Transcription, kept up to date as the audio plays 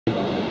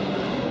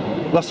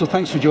Russell,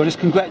 thanks for joining us.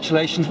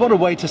 Congratulations. What a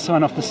way to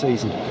sign off the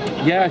season.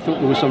 Yeah, I thought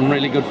there was some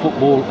really good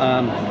football.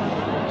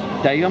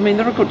 Dave, I mean,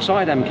 they're a good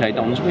side, MK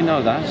Dons, we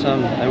know that.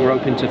 They were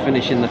hoping to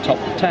finish in the top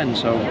 10,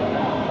 so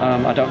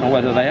I don't know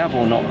whether they have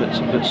or not,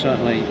 but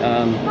certainly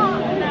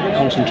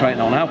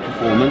concentrating on our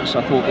performance,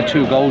 I thought the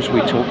 2 goals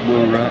we took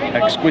were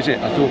exquisite.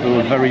 I thought they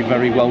were very,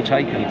 very well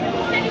taken.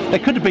 There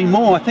could have been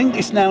more. I think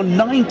it's now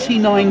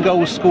 99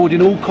 goals scored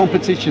in all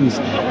competitions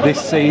this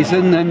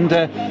season, and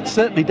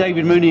certainly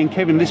David Mooney and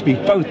Kevin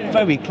Lisby both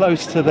very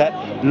close to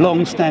that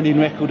long-standing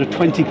record of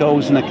 20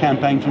 goals in a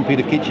campaign from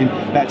Peter Kitchen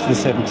back to the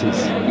 70s.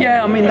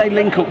 Yeah, I mean, they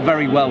link up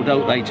very well,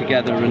 don't they,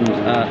 together, and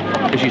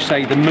as you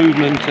say, the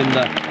movement and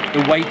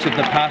the weight of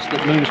the pass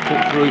that Moon's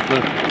put through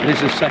for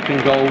Liz's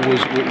second goal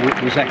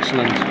was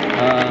excellent.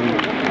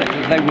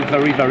 They were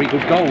very, very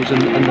good goals,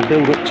 and the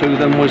build-up to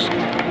them was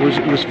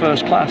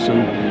first class,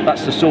 and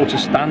that's the sort of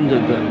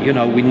standard that, you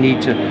know, we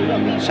need to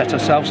set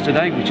ourselves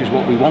today, which is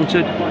what we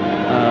wanted,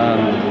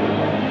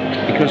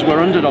 because we're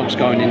underdogs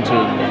going into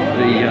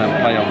the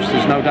playoffs.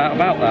 There's no doubt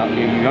about that.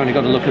 You've only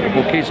got to look at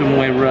the bookies, and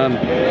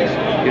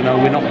you know,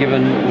 we're not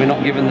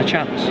given the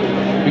chance.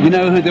 You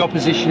know who the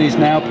opposition is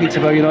now,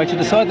 Peterborough United.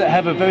 A side that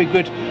have a very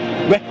good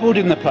record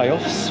in the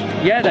playoffs.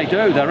 Yeah, they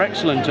do. They're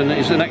excellent, and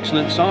it's an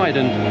excellent side,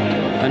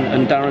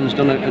 and Darren's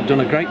done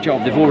a great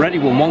job. They've already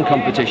won one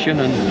competition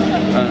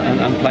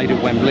and played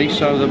at Wembley,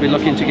 so they'll be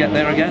looking to get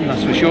there again,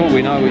 that's for sure.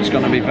 We know it's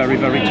going to be very,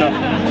 very tough.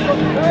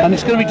 And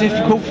it's going to be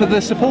difficult for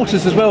the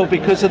supporters as well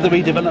because of the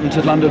redevelopment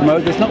of London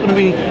Road. There's not going to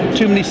be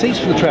too many seats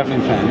for the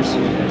travelling fans.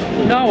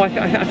 No,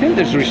 I think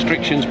there's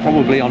restrictions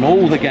probably on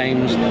all the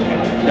games,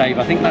 Dave.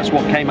 I think that's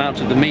what came out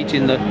of the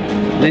meeting that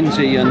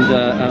Lindsay and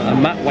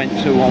Matt went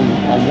to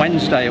on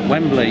Wednesday at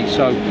Wembley.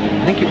 So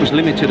I think it was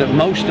limited at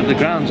most of the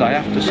grounds, I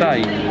have to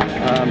say.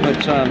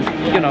 But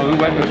you know,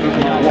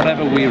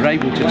 whatever we're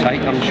able to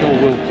take, I'm sure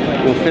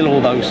we'll fill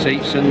all those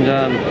seats, and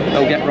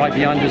they'll get right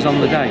behind us on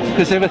the day.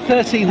 Because there are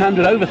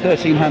over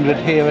 1,300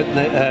 here at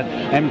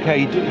the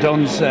MK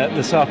Dons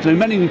this afternoon.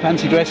 Many in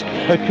fancy dress,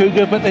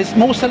 Cougar, but there's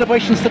more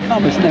celebrations to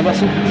come, isn't there,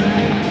 Russell?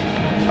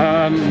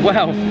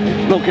 Well,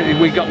 look,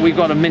 we've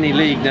got a mini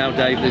league now,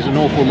 Dave. There's an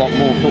awful lot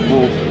more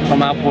football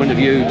from our point of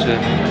view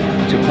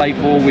to play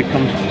for. We've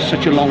come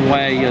such a long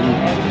way, and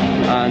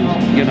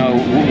you know,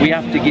 we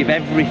have to give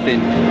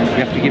everything. We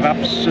have to give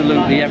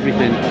absolutely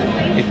everything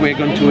if we're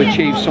going to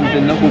achieve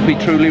something that will be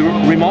truly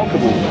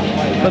remarkable.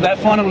 But that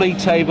final league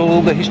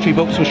table, the history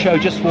books will show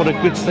just what a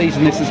good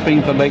season this has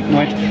been for Leyton.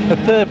 The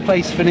 3rd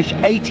place finish,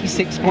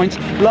 86 points.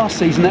 Last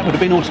season that would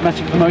have been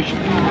automatic promotion.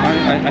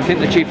 I think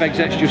the chief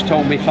exec's just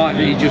told me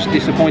he just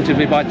disappointed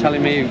me by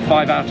telling me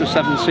 5 out of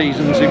 7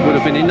 seasons it would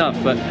have been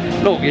enough. But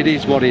look, it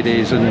is what it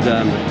is, and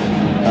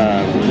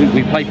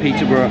we play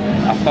Peterborough.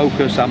 Our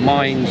focus, our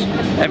minds,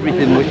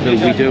 everything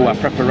that we do, our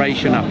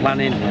preparation, our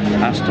planning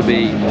has to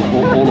be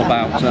all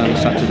about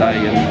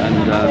Saturday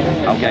and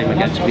our game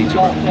against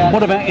Peterborough.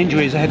 What about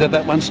injuries ahead of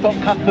that one? Scott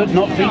Cuthbert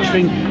not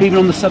featuring even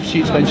on the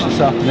substitutes bench this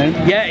afternoon.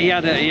 Yeah, he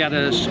had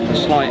a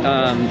slight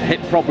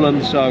hip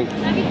problem, so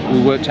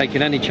we weren't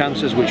taking any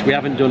chances, which we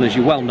haven't done, as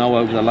you well know,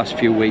 over the last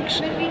few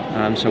weeks.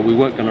 So we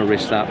weren't going to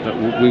risk that, but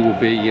we will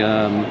be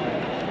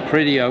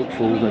pretty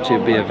hopeful that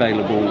he'll be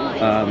available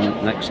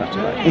next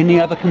Saturday. Any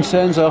other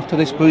concerns after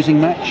this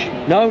bruising match?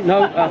 No,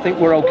 I think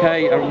we're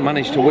okay. I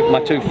managed to whip my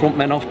 2 front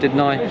men off,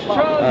 didn't I?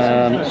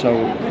 And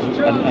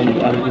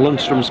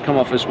Lundstrom's come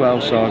off as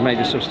well, so I made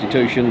the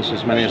substitutions,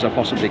 as many as I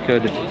possibly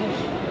could.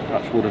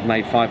 Perhaps would have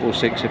made 5 or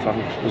 6 if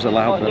I was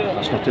allowed, but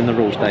that's not in the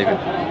rules, David.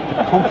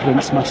 The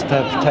confidence must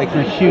have taken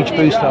a huge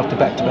boost after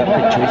back-to-back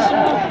victories.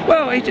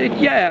 Well,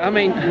 yeah, I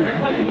mean,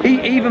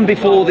 even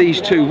before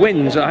these 2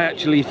 wins, I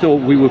actually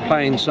thought we were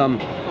playing some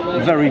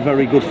very,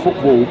 very good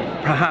football,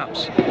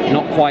 perhaps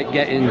not quite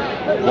getting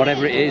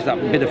whatever it is, that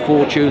bit of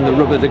fortune, the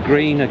rub of the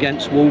green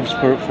against Wolves,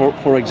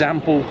 for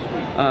example.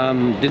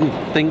 Didn't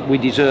think we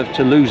deserved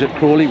to lose at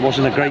Crawley. It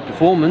wasn't a great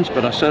performance,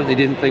 but I certainly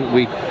didn't think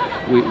we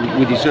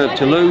deserved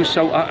to lose.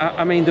 So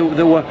I mean,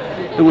 there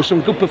were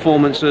some good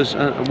performances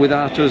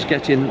without us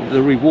getting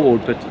the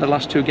reward. But the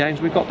last 2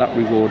 games we've got that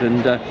reward,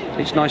 and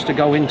it's nice to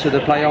go into the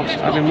playoffs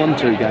having won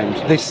 2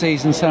 games. This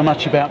season, so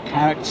much about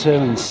character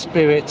and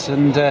spirit,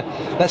 and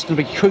that's going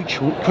to be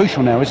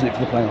crucial now, isn't it,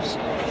 for the playoffs?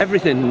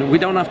 Everything. We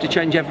don't have to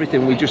change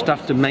everything. We just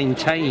have to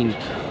maintain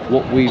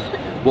what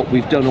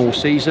we've done all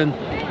season.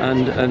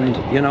 And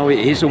you know, it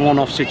is a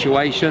one-off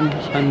situation,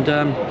 and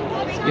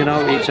you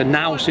know, it's a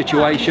now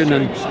situation,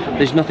 and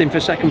there's nothing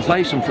for second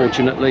place,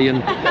 unfortunately.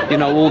 And you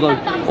know,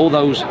 all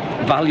those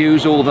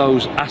values, all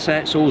those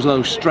assets, all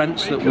those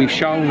strengths that we've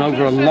shown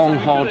over a long,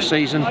 hard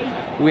season,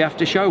 we have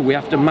to show. We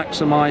have to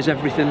maximise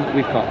everything that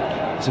we've got.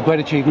 It's a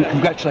great achievement.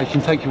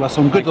 Congratulations. Thank you,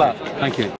 Russell, and good luck. Thank you.